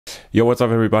Yo, what's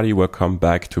up everybody? Welcome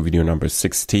back to video number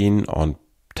 16 on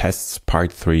tests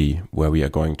part 3, where we are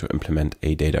going to implement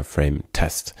a data frame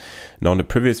test. Now in the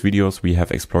previous videos we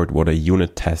have explored what a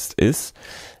unit test is,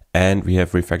 and we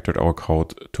have refactored our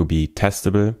code to be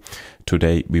testable.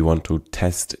 Today we want to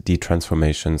test the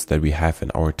transformations that we have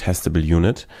in our testable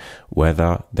unit,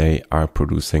 whether they are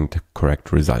producing the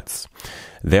correct results.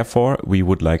 Therefore, we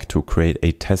would like to create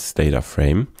a test data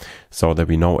frame so that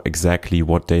we know exactly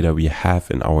what data we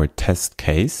have in our test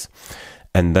case,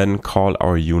 and then call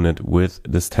our unit with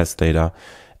this test data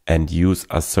and use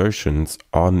assertions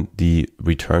on the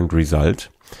returned result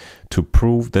to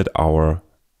prove that our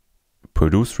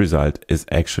produced result is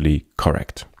actually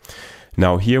correct.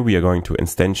 Now here we are going to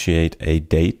instantiate a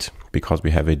date because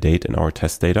we have a date in our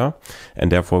test data,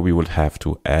 and therefore we will have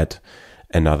to add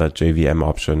another JVM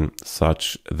option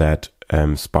such that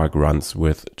Spark runs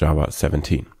with Java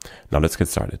 17. Now let's get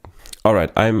started. All right,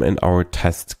 I'm in our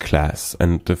test class,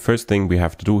 and the first thing we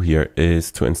have to do here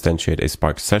is to instantiate a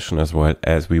SparkSession, as well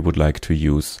as we would like to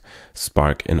use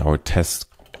Spark in our test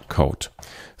code.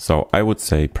 So I would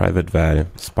say private val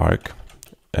Spark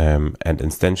and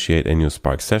instantiate a new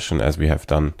SparkSession, as we have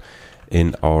done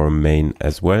in our main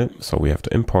as well. So we have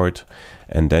to import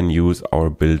and then use our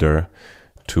builder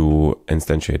to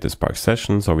instantiate the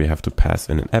SparkSession. So we have to pass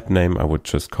in an app name. I would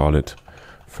just call it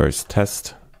first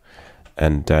test,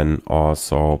 and then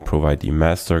also provide the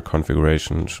master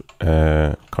configuration,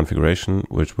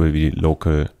 which will be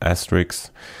local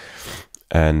asterisk,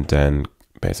 and then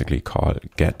basically call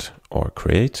get or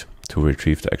create to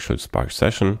retrieve the actual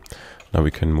SparkSession. Now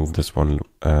we can move this one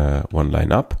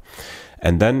line up,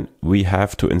 and then we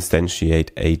have to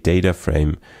instantiate a data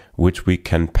frame which we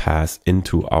can pass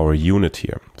into our unit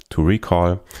here. To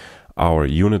recall, our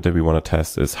unit that we want to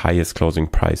test is highest closing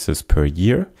prices per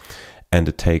year, and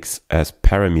it takes as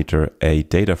parameter a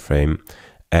data frame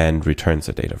and returns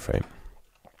a data frame.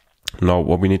 Now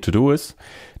what we need to do is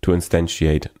to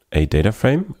instantiate a data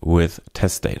frame with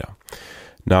test data.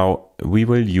 Now we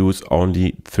will use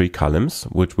only 3 columns,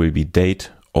 which will be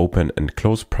date, open and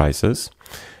close prices,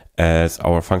 as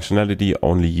our functionality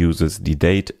only uses the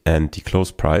date and the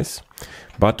close price,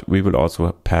 but we will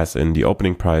also pass in the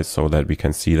opening price so that we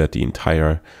can see that the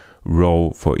entire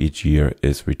row for each year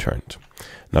is returned.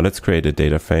 Now let's create a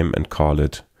data frame and call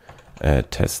it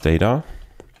test data.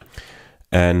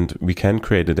 And we can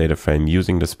create a data frame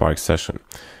using the SparkSession.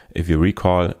 If you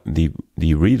recall, the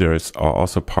readers are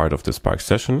also part of the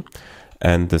SparkSession,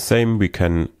 and the same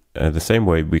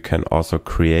way we can also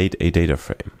create a data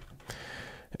frame.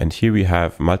 And here we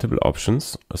have multiple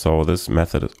options. So this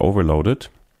method is overloaded.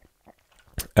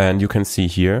 And you can see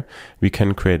here, we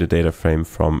can create a data frame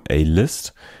from a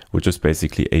list, which is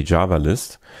basically a Java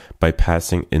list, by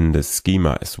passing in the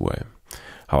schema as well.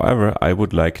 However, I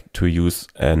would like to use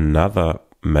another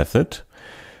method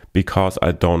because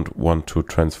I don't want to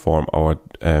transform our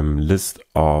list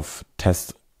of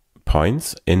test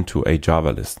points into a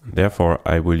Java list. Therefore,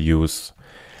 I will use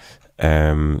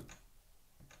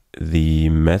the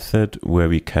method where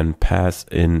we can pass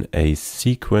in a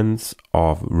sequence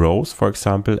of rows, for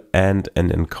example, and an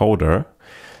encoder,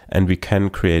 and we can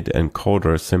create an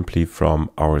encoder simply from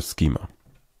our schema.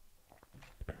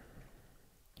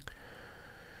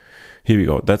 Here we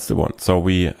go, that's the one. So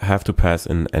we have to pass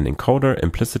in an encoder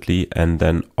implicitly, and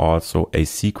then also a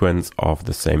sequence of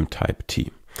the same type T.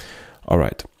 All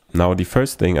right, now the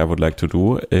first thing I would like to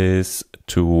do is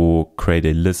to create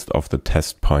a list of the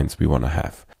test points we want to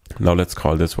have. Now let's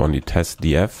call this one the test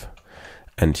df,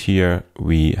 and here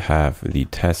we have the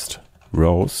test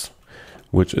rows,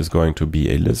 which is going to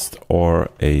be a list or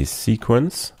a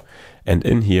sequence, and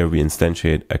in here we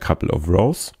instantiate a couple of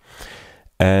rows,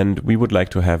 and we would like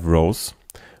to have rows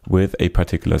with a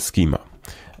particular schema.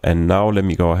 And now let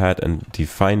me go ahead and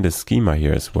define the schema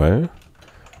here as well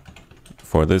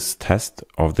for this test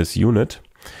of this unit.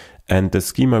 And the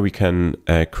schema we can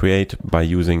create by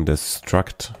using the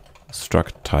struct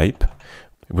type,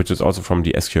 which is also from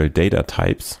the SQL data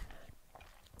types,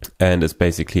 and is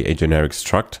basically a generic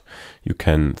struct. You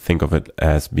can think of it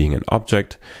as being an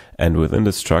object, and within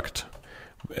the struct,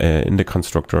 in the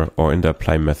constructor or in the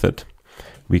apply method,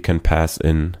 we can pass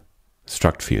in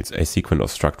struct fields, a sequence of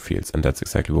struct fields, and that's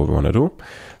exactly what we want to do.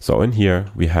 So in here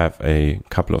we have a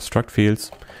couple of struct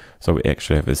fields. So we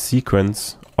actually have a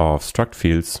sequence of struct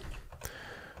fields.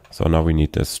 So now we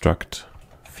need the struct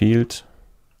field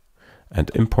and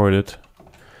import it.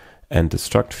 And the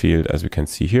struct field, as we can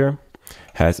see here,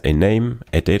 has a name,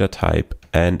 a data type,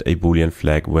 and a Boolean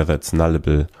flag, whether it's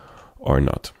nullable or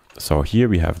not. So here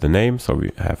we have the name, so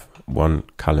we have one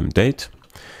column date.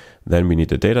 Then we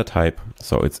need a data type,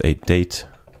 so it's a date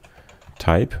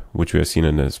type, which we have seen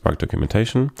in the Spark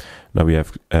documentation. Now we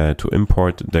have to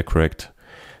import the correct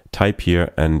type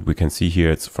here, and we can see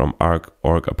here it's from org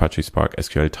Apache Spark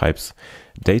SQL types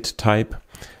date type,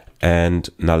 and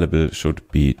nullable should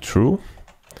be true.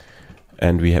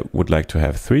 And we would like to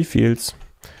have 3 fields.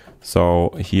 So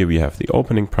here we have the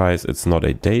opening price. It's not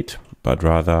a date, but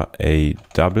rather a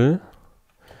double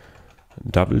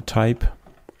type.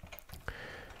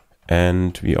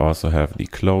 And we also have the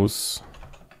close,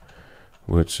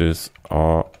 which is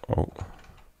also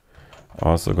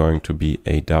going to be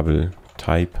a double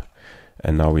type.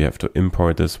 And now we have to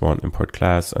import this one, import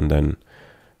class, and then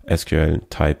SQL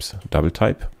types double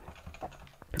type.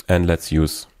 And let's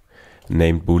use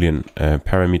named Boolean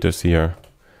parameters here.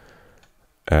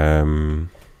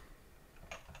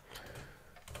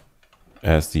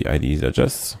 As the IDE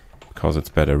suggests, because it's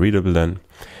better readable then.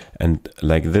 And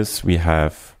like this, we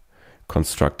have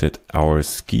constructed our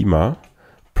schema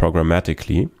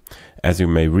programmatically. As you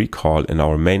may recall, in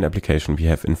our main application, we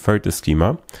have inferred the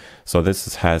schema. So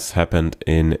this has happened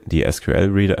in the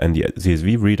SQL reader and the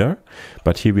CSV reader,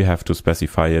 but here we have to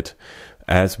specify it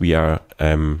as we are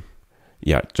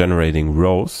generating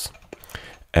rows,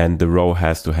 and the row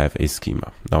has to have a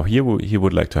schema. Now here he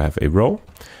would like to have a row.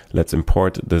 Let's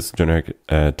import this generic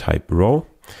type row,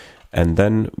 and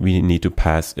then we need to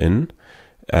pass in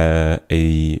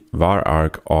a var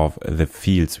arg of the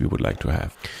fields we would like to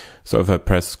have. So if I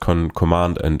press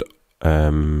Command and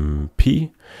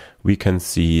P, we can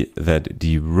see that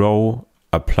the row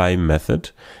apply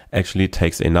method actually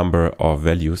takes a number of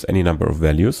values, any number of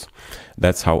values.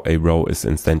 That's how a row is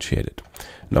instantiated.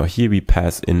 Now here we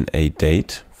pass in a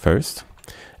date first,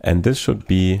 and this should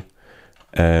be,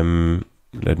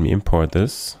 let me import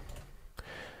this.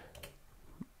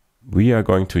 We are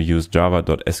going to use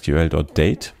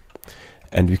java.sql.date,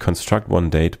 and we construct one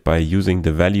date by using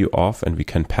the value of, and we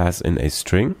can pass in a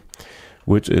string,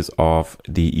 which is of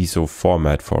the ISO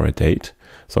format for a date.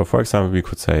 So for example, we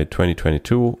could say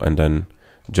 2022 and then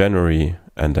January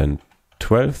and then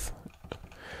 12th.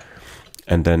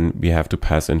 And then we have to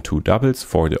pass in 2 doubles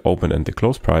for the open and the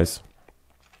close price.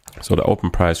 So the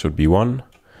open price should be 1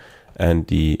 and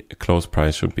the close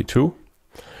price should be 2.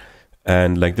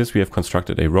 And like this, we have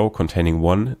constructed a row containing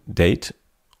 1 date,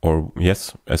 or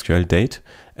yes, SQL date,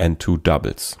 and 2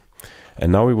 doubles.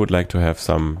 And now we would like to have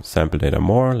some sample data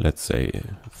more, let's say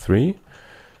 3.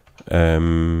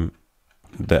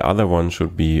 The other one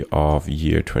should be of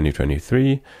year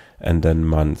 2023, and then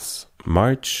months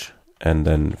March, and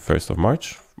then 1st of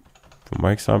March, for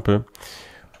my example.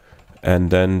 And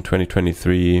then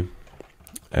 2023,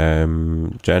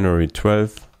 January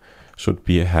 12th,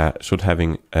 should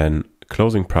having an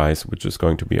closing price, which is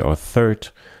going to be our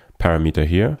 3rd parameter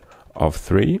here, of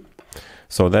 3.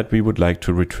 So that we would like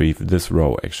to retrieve this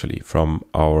row actually from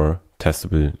our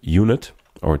testable unit,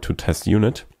 or to test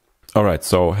unit. All right,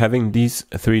 so having these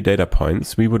 3 data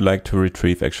points, we would like to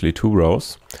retrieve actually 2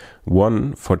 rows,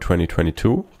 one for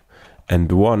 2022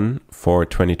 and one for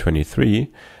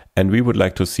 2023. And we would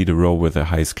like to see the row with the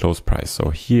highest close price. So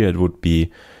here it would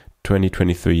be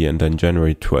 2023 and then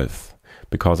January 12th,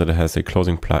 because it has a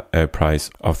closing price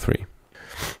of 3.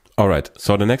 All right,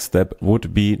 so the next step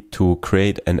would be to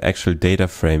create an actual data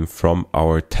frame from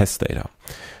our test data.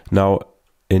 Now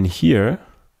in here,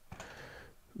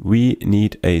 we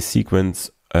need a sequence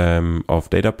of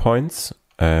data points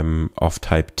of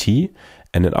type T,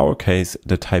 and in our case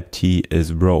the type T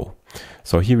is row.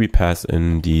 So here we pass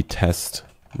in the test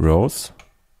rows,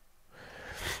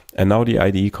 and now the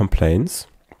IDE complains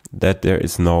that there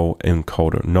is no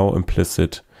encoder, no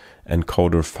implicit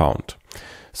encoder found.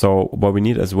 So what we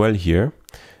need as well here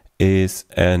is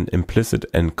an implicit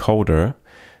encoder,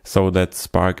 so that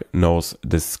Spark knows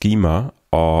the schema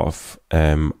of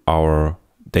our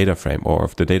data frame, or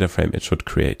of the data frame it should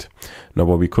create. Now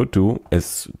what we could do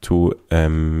is to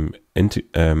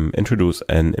introduce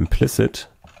an implicit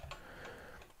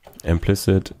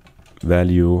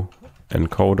value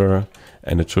encoder,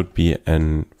 and it should be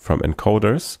from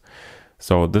encoders.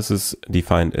 So this is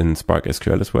defined in Spark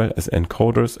SQL as well as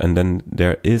encoders, and then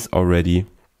there is already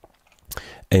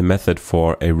a method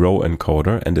for a row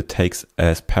encoder, and it takes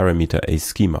as parameter a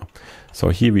schema. So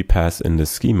here we pass in the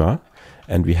schema,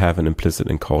 and we have an implicit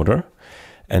encoder.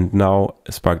 And now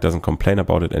Spark doesn't complain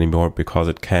about it anymore, because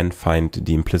it can find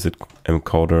the implicit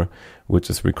encoder,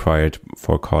 which is required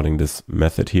for calling this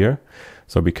method here.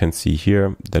 So we can see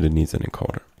here that it needs an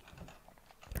encoder.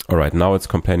 All right, now it's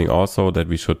complaining also that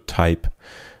we should type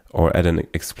or add an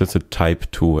explicit type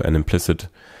to an implicit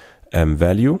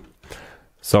value.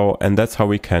 So, and that's how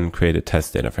we can create a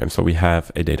test data frame. So we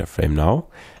have a data frame now,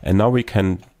 and now we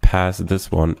can pass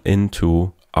this one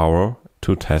into our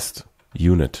to test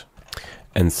unit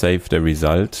and save the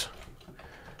result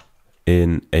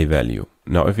in a value.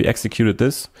 Now, if we executed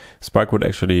this, Spark would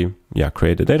actually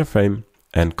create a data frame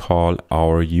and call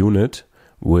our unit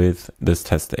with this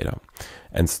test data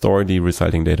and store the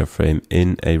resulting data frame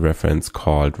in a reference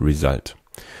called result.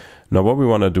 Now, what we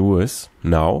want to do is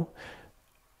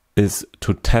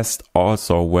to test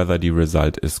also whether the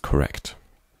result is correct.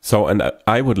 So, and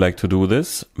I would like to do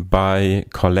this by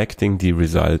collecting the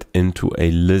result into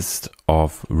a list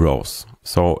of rows.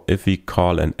 So if we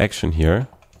call an action here,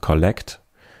 collect,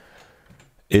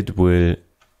 it will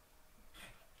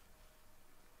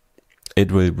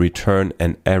return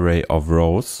an array of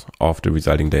rows of the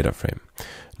resulting data frame.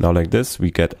 Now like this, we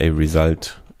get a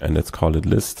result, and let's call it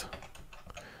list,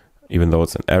 even though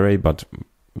it's an array, but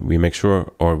we make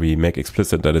sure, or we make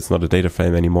explicit that it's not a data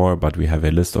frame anymore, but we have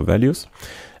a list of values.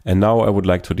 And now I would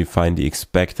like to define the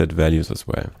expected values as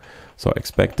well. So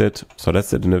expected, so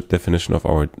that's the definition of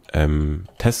our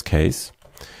test case.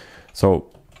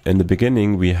 So in the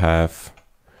beginning, we have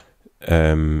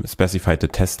specified the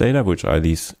test data, which are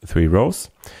these 3 rows,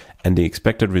 and the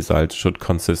expected result should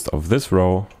consist of this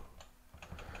row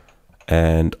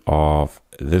and of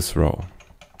this row.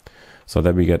 So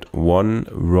that we get 1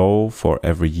 row for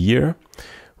every year,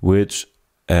 which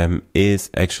is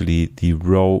actually the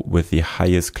row with the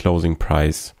highest closing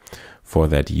price for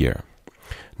that year.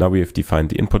 Now we have defined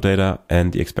the input data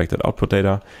and the expected output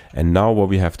data, and now what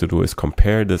we have to do is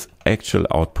compare this actual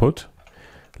output.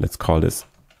 Let's call this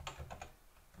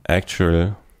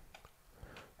actual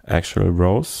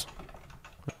rows,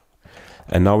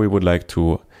 and now we would like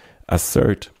to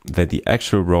assert that the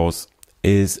actual rows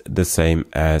is the same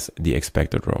as the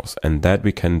expected rows, and that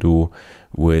we can do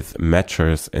with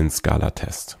matchers in Scala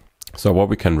test. So what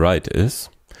we can write is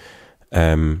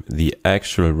the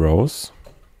actual rows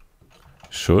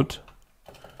should,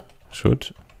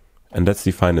 and that's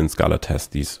defined in Scala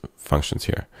test, these functions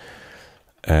here,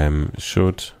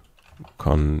 should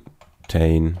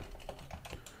contain,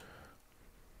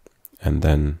 and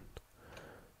then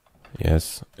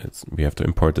yes, we have to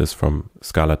import this from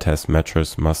Scala test,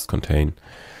 matchers must contain,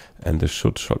 and this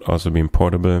should also be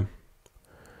importable,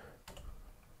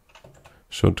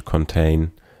 should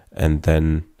contain, and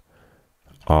then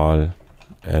all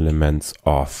elements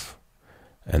of,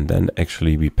 and then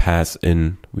actually we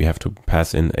have to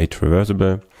pass in a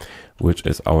traversable, which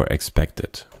is our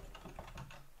expected.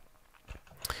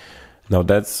 Now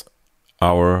that's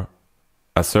our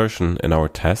assertion in our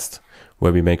test,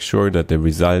 where we make sure that the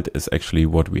result is actually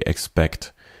what we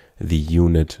expect the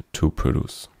unit to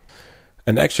produce.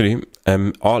 And actually,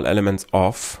 all elements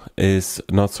of is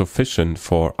not sufficient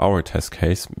for our test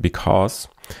case, because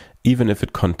even if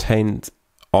it contains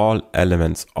all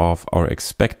elements of our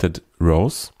expected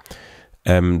rows,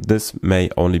 this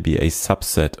may only be a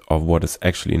subset of what is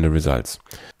actually in the results.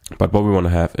 But what we want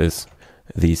to have is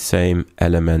the same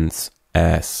elements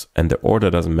as, and the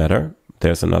order doesn't matter.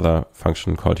 There's another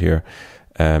function called here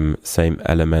same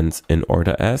elements in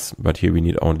order as, but here we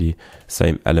need only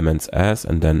same elements as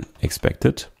and then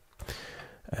expected.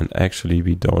 And actually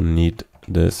we don't need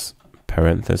this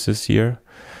parenthesis here.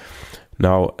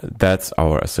 Now that's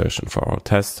our assertion for our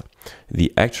test.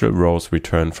 The actual rows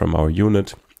returned from our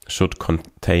unit should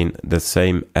contain the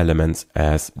same elements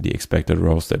as the expected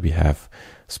rows that we have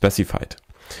specified.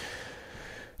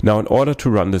 Now, in order to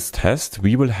run this test,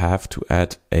 we will have to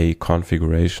add a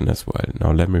configuration as well.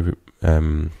 Now, let me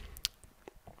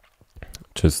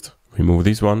just remove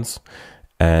these ones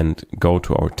and go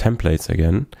to our templates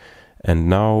again. And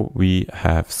now we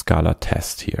have Scala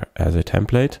test here as a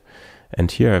template.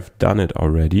 And here I've done it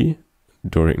already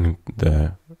during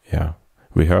the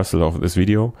rehearsal of this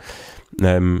video.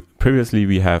 Previously,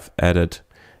 we have added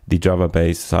the Java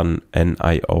base sun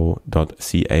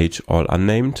nio.ch all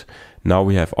unnamed. Now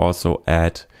we have also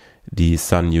add the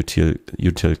sun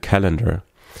util calendar,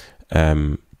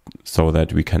 so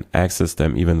that we can access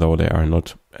them even though they are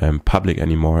not public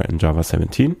anymore in Java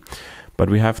 17. But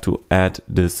we have to add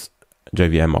this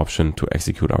JVM option to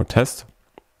execute our test.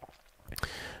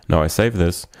 Now I save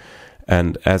this,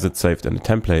 and as it's saved in the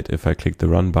template, if I click the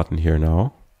run button here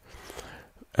now,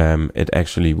 it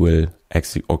actually will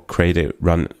create a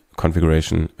run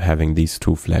configuration having these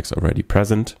 2 flags already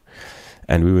present.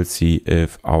 And we will see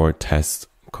if our test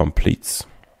completes.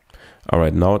 All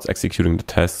right, now it's executing the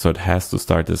test, so it has to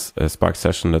start this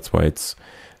SparkSession. That's why it's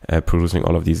producing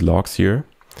all of these logs here.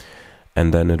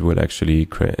 And then it will actually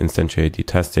instantiate the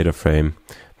test data frame,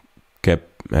 get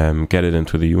it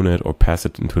into the unit or pass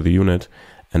it into the unit,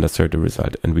 and assert the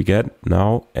result. And we get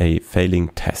now a failing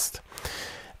test.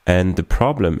 And the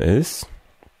problem is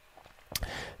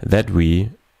that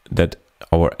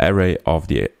our array of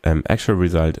the actual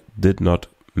result did not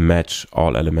match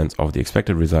all elements of the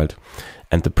expected result.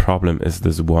 And the problem is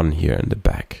this one here in the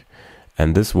back.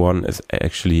 And this one is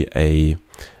actually a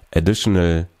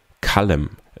additional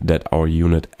column that our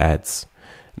unit adds.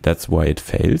 That's why it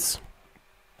fails.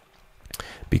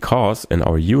 Because in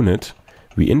our unit,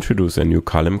 we introduce a new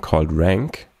column called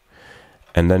rank,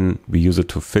 and then we use it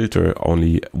to filter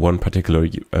only one particular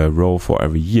row for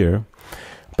every year.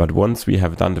 But once we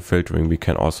have done the filtering, we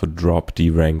can also drop the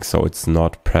rank, so it's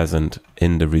not present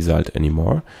in the result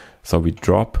anymore. So we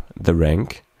drop the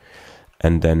rank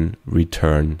and then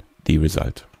return the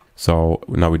result. So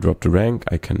now we drop the rank.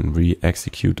 I can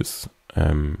re-execute this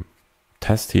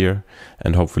test here,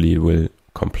 and hopefully it will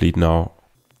complete now.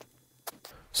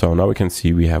 So now we can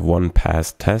see we have one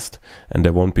passed test, and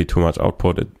there won't be too much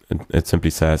output. It simply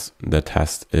says the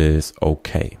test is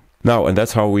okay. Now, and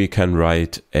that's how we can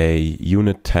write a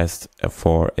unit test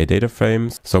for a data frame.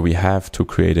 So we have to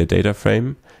create a data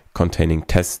frame containing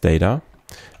test data.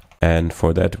 And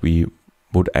for that, we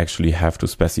would actually have to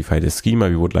specify the schema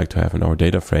we would like to have in our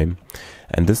data frame.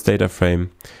 And this data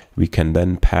frame, we can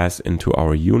then pass into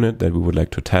our unit that we would like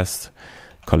to test,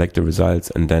 collect the results,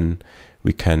 and then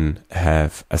we can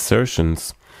have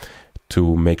assertions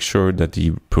to make sure that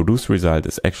the produced result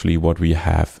is actually what we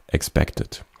have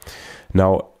expected.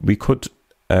 Now, we could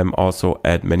also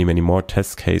add many more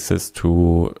test cases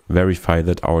to verify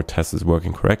that our test is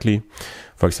working correctly.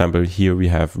 For example, here we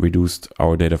have reduced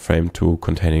our data frame to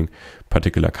containing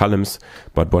particular columns,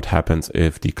 but what happens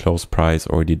if the close price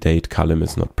or the date column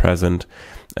is not present,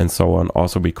 and so on.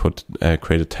 Also, we could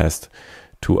create a test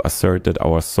to assert that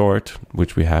our sort,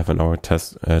 which we have in our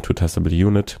test to testable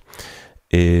unit,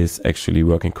 is actually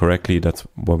working correctly. That's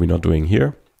what we're not doing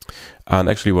here. And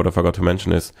actually, what I forgot to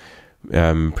mention is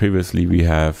previously we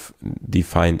have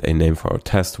defined a name for our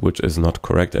test, which is not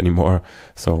correct anymore.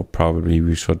 So probably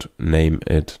we should name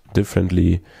it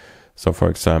differently. So for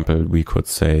example, we could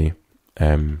say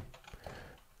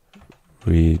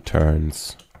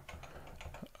returns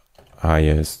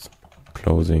highest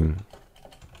closing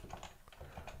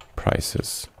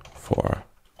prices for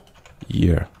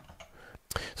year.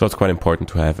 So it's quite important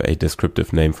to have a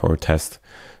descriptive name for a test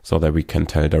so that we can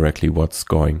tell directly what's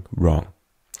going wrong.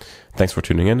 Thanks for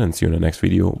tuning in, and see you in the next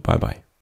video. Bye bye.